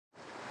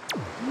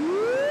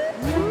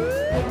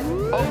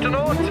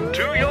Octonauts,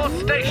 to your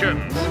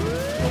stations!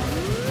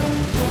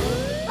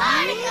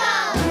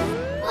 Barnacles!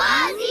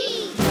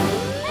 Quasi!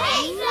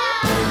 Peso!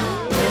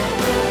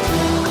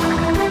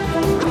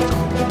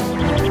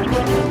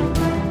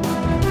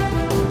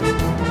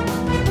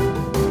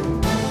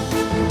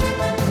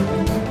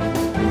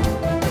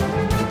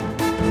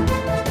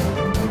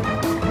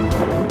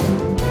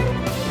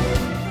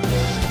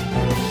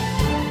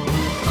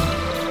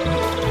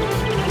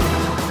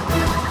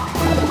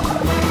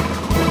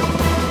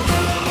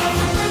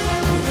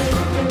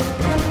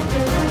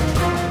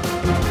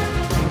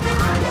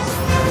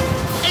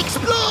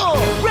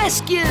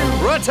 Rescue!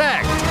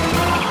 Protect!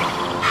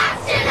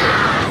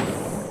 Octonauts!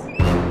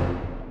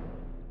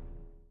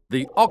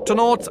 The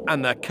Octonauts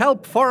and the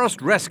Kelp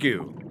Forest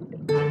Rescue.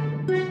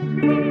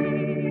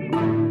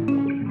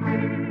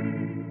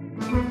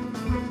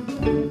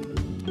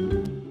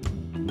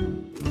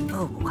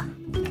 Oh.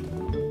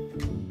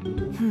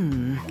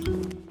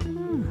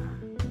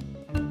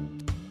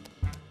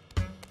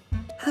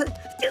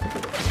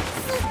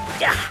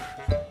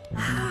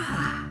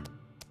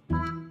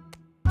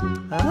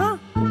 Huh?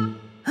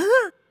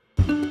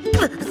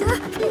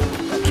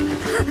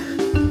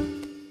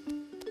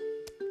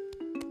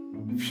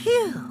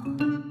 Phew.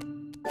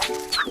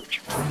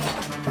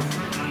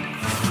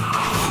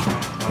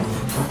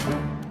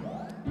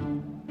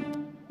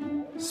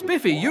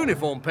 Spiffy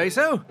uniform,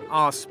 Peso.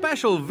 Our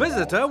special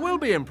visitor will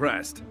be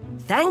impressed.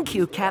 Thank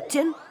you,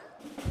 Captain.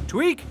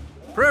 Tweak,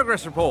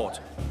 progress report.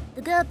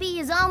 The guppy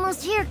is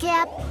almost here,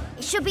 Cap.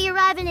 It should be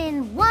arriving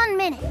in 1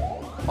 minute.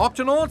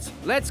 Octonauts,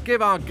 let's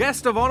give our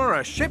guest of honor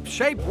a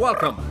ship-shaped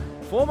welcome.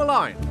 Form a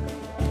line.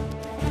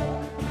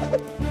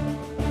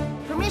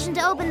 Permission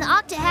to open the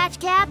octa hatch,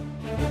 Cap?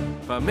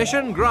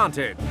 Permission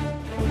granted.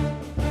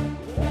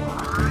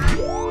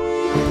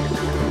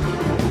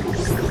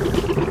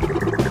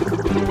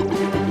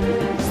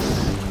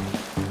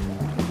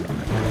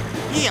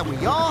 Here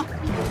we are,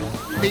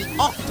 the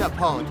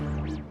Octopod.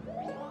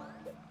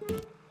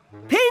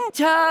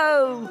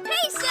 Pinto!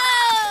 Peso!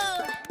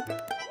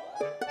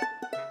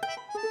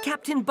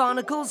 Captain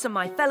Barnacles and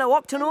my fellow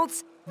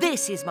Octonauts,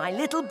 this is my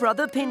little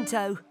brother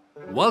Pinto.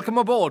 Welcome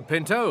aboard,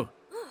 Pinto.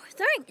 Oh,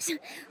 thanks.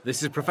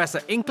 This is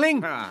Professor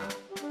Inkling,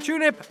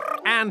 Tunip,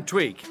 and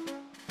Tweak.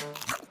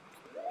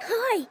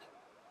 Hi.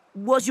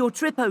 Was your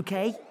trip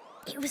okay?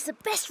 It was the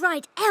best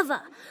ride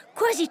ever.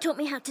 Quasi taught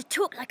me how to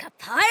talk like a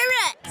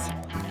pirate.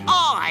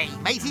 Aye,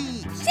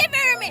 matey.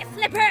 Shiver me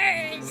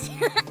flippers!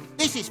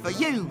 This is for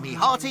you, me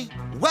hearty.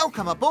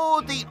 Welcome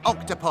aboard the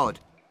Octopod.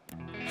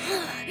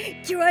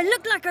 Do I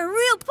look like a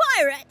real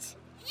pirate?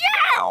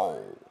 Yow!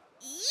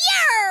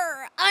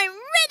 Yarr! I'm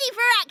ready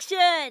for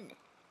action!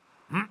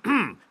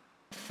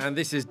 And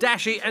this is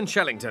Dashy and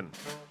Shellington.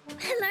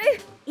 Hello.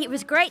 It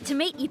was great to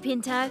meet you,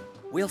 Pinto.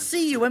 We'll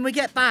see you when we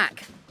get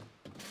back.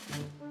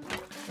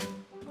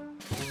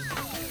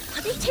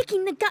 Are they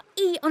taking the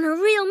Gup-E on a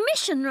real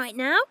mission right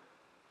now?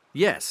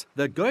 Yes,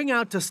 they're going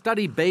out to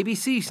study baby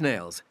sea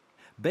snails.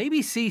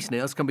 Baby sea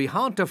snails can be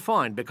hard to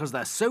find because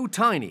they're so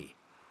tiny.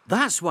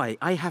 That's why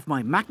I have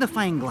my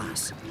magnifying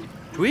glass.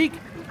 Tweak,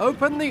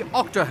 open the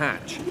octa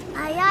hatch.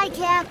 Aye, aye,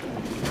 Cap.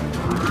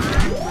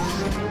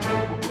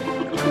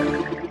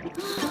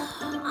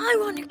 I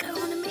want to go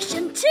on a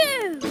mission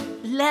too.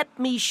 Let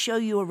me show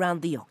you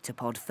around the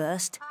Octopod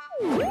first.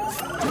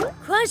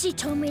 Quasi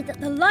told me that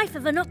the life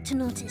of an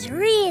Octonaut is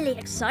really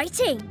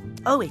exciting.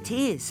 Oh, it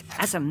is.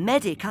 As a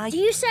medic, Do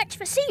you search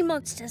for sea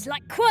monsters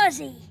like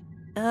Quasi?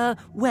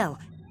 well,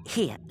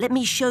 here, let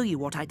me show you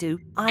what I do.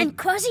 And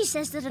Quasi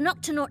says that an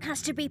Octonaut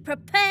has to be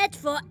prepared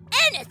for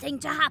anything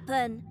to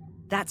happen.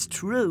 That's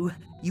true.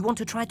 You want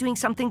to try doing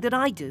something that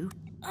I do?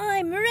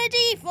 I'm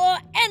ready for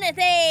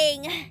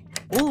anything.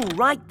 All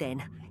right,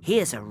 then.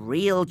 Here's a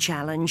real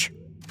challenge.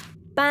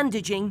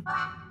 Bandaging.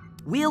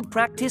 We'll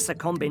practice a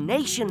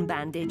combination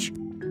bandage.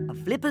 A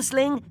flipper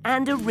sling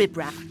and a rib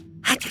wrap.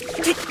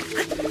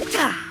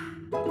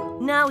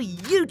 Now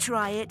you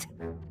try it.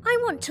 I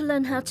want to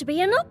learn how to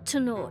be an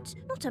Octonaut,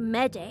 not a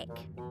medic.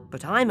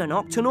 But I'm an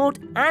Octonaut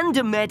and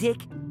a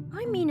medic.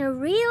 I mean a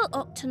real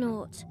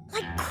Octonaut,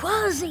 like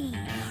Quasi,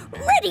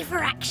 ready for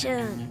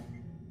action.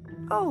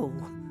 Oh,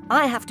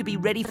 I have to be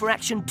ready for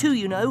action too,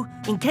 you know,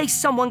 in case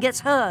someone gets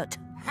hurt.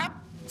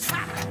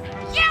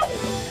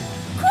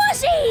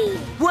 Quasi!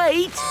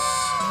 Wait!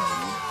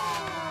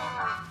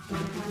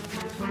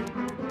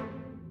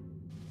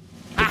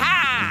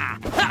 Aha!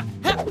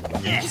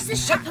 Is the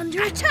ship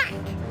under attack?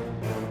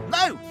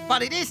 No,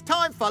 but it is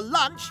time for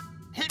lunch.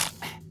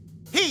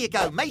 Here you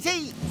go,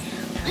 matey.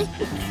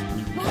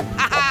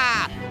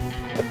 Ha-ha!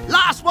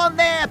 Last one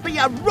there be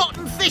a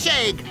rotten fish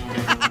egg.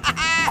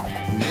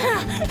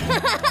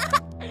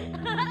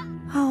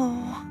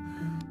 Oh.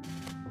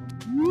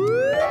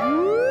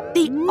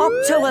 The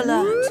Octo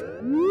Alert!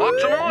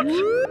 Octonauts,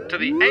 to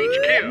the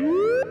HQ.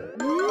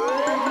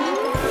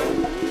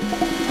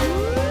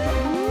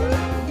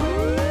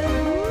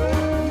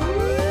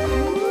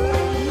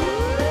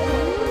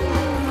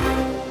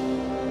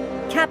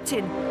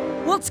 Captain,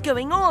 what's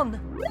going on?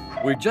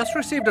 We've just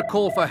received a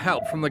call for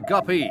help from the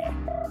Gup-E.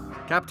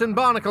 Captain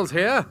Barnacle's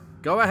here.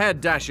 Go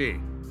ahead,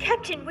 Dashy.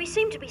 Captain, we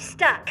seem to be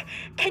stuck.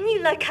 Can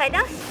you locate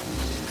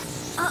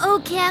us?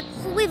 Uh-oh, Cap.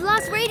 We've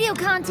lost radio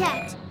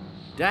contact.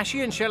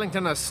 Dashy and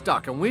Shellington are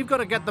stuck, and we've got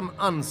to get them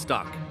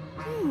unstuck.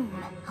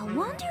 I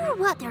wonder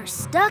what they're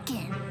stuck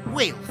in.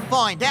 We'll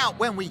find out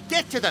when we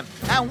get to them,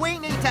 and we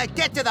need to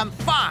get to them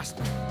fast.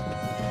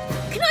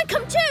 Can I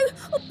come too?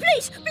 Oh,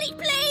 please, please,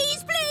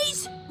 please,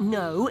 please.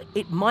 No,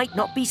 it might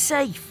not be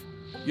safe.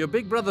 Your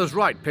big brother's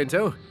right,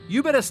 Pinto.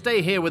 You better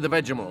stay here with the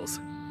Vegemals.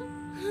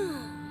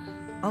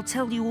 I'll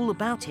tell you all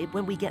about it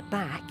when we get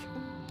back.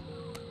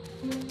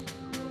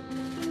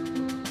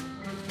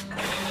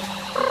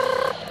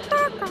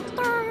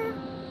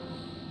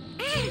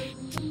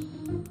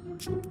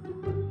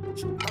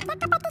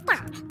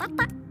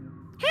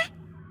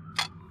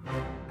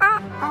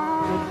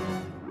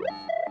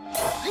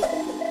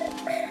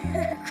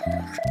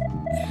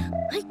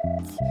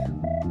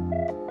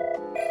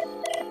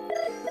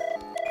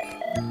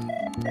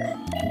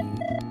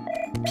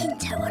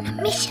 Pinto on a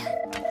mission.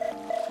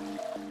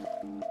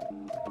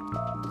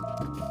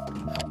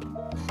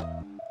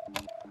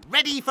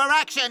 Ready for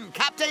action,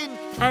 Captain!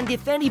 And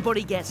if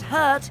anybody gets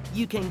hurt,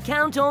 you can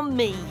count on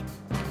me.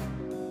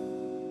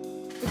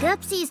 The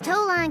Gupsy's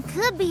tow line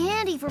could be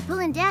handy for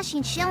pulling Dashy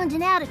and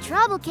Shellington out of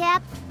trouble,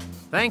 Cap.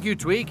 Thank you,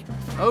 Tweak.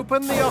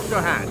 Open the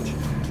octo hatch.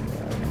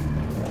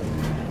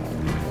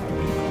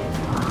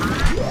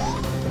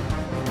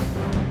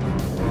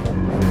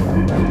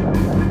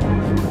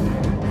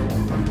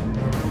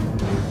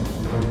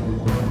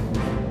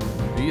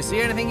 Do you see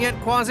anything yet,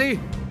 Quasi?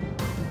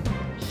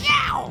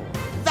 Yow!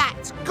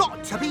 That's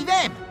got to be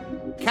them!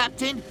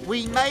 Captain,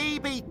 we may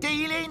be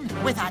dealing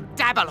with a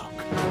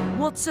Dabberlock.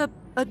 What's a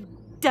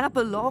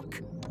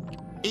Dabberlock?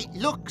 It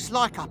looks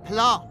like a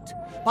plant,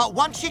 but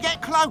once you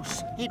get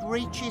close, it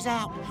reaches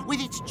out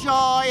with its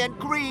giant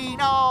green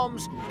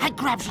arms and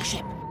grabs your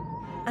ship.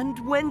 And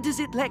when does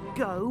it let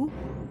go?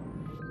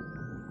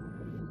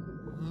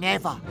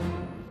 Never,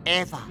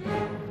 ever,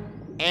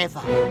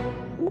 ever.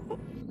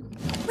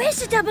 Where's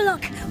the double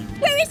lock?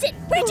 Where is it?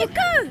 Where'd you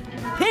go?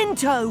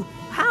 Pinto,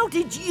 how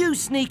did you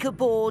sneak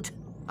aboard?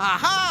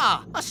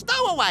 Aha! A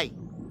stowaway!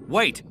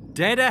 Wait,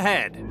 dead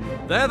ahead.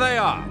 There they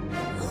are.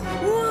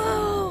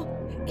 Whoa!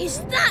 Is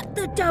that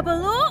the double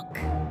lock?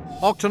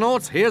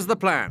 Octonauts, here's the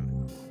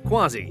plan.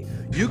 Quasi,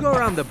 you go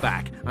around the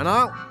back, and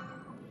I'll...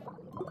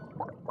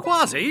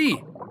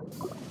 Quasi!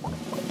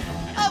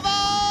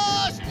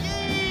 Avast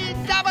ye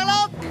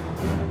Dabberlock!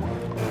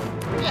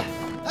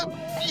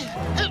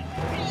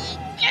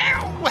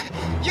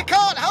 You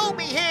can't hold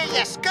me here,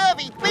 you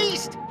scurvy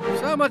beast!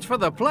 So much for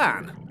the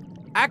plan.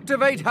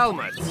 Activate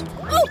helmets.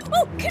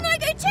 Oh, can I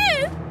go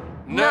too?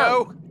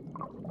 No.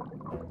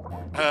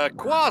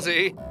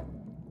 Quasi,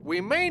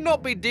 we may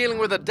not be dealing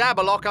with a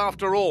Dabberlock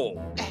after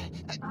all.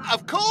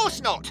 Of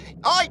course not!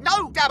 I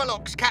know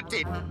Dabberlocks,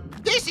 Captain!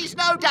 This is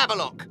no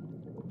Dabberlock!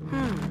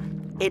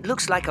 It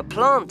looks like a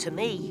plant to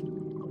me.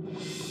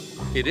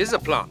 It is a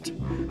plant,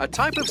 a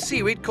type of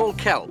seaweed called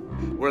kelp.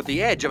 We're at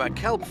the edge of a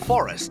kelp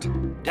forest.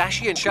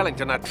 Dashy and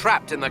Shellington are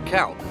trapped in the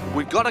kelp.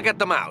 We've got to get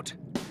them out.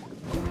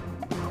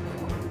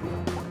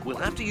 We'll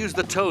have to use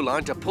the tow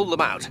line to pull them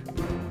out.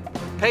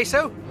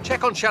 Peso,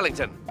 check on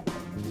Shellington.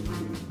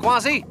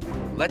 Quasi,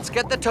 let's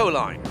get the tow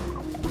line.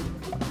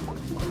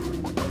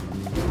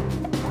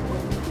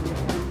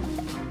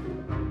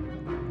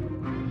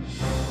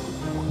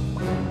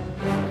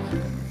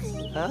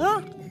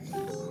 Huh?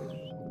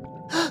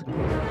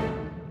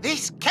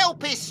 This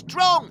kelp is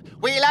strong!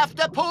 We'll have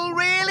to pull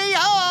really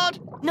hard!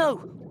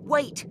 No,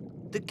 wait.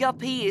 The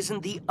guppy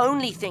isn't the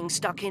only thing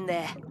stuck in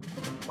there.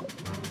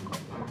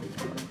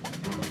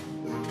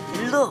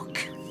 Look.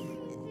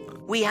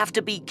 We have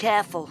to be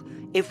careful.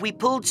 If we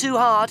pull too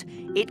hard,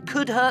 it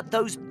could hurt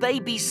those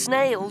baby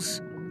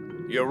snails.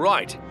 You're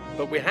right,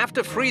 but we have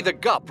to free the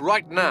gup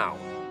right now.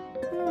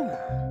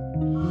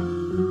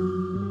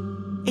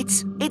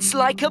 It's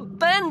like a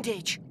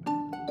bandage.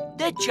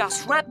 They're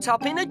just wrapped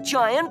up in a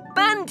giant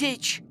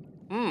bandage.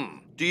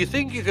 Do you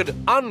think you could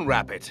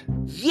unwrap it?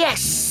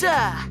 Yes,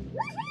 sir.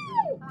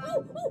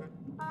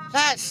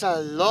 That's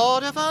a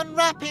lot of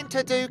unwrapping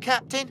to do,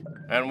 Captain.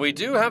 And we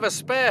do have a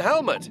spare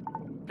helmet.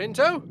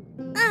 Pinto?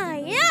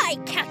 Aye, aye,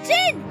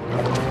 Captain.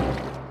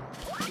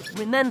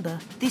 Remember,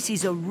 this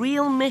is a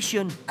real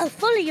mission. I'll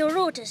follow your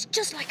orders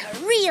just like a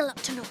real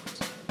Octonaut.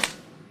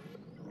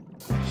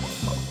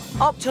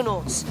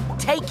 Octonauts,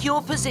 take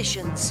your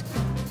positions.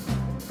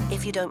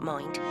 If you don't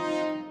mind.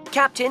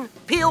 Captain,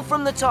 peel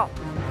from the top.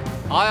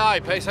 Aye, aye,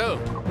 Peso.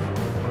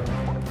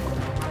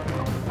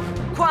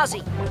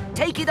 Quasi,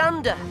 take it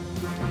under.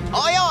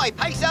 Aye, aye,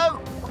 Peso!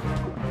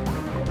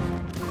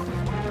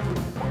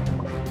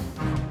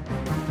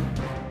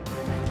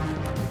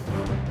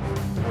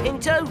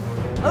 Pinto,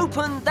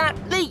 open that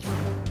leaf.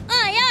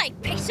 Aye, aye,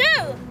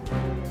 Peso.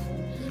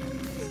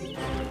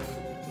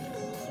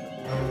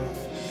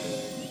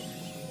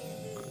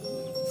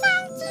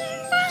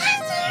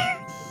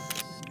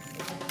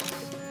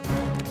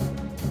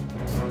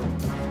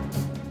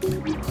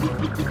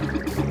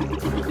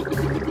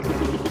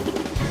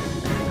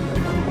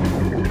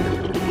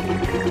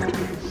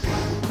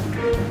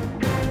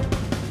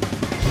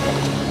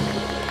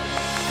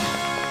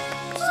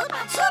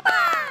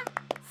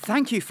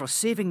 Thank you for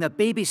saving the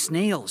baby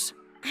snails.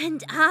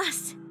 And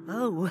us.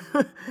 Oh,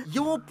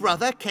 Your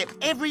brother kept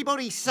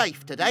everybody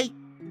safe today.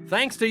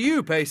 Thanks to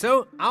you,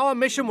 Peso, our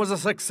mission was a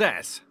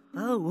success.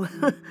 oh.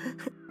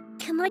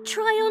 Can I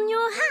try on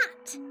your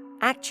hat?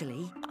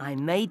 Actually, I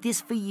made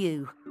this for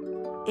you.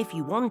 If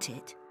you want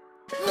it.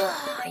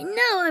 I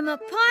know I'm a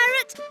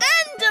pirate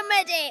and a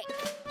medic.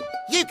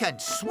 You can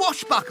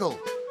swashbuckle.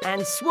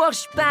 And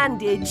swash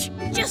bandage.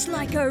 Just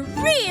like a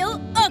real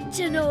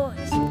Octonaut.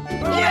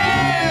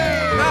 Yeah!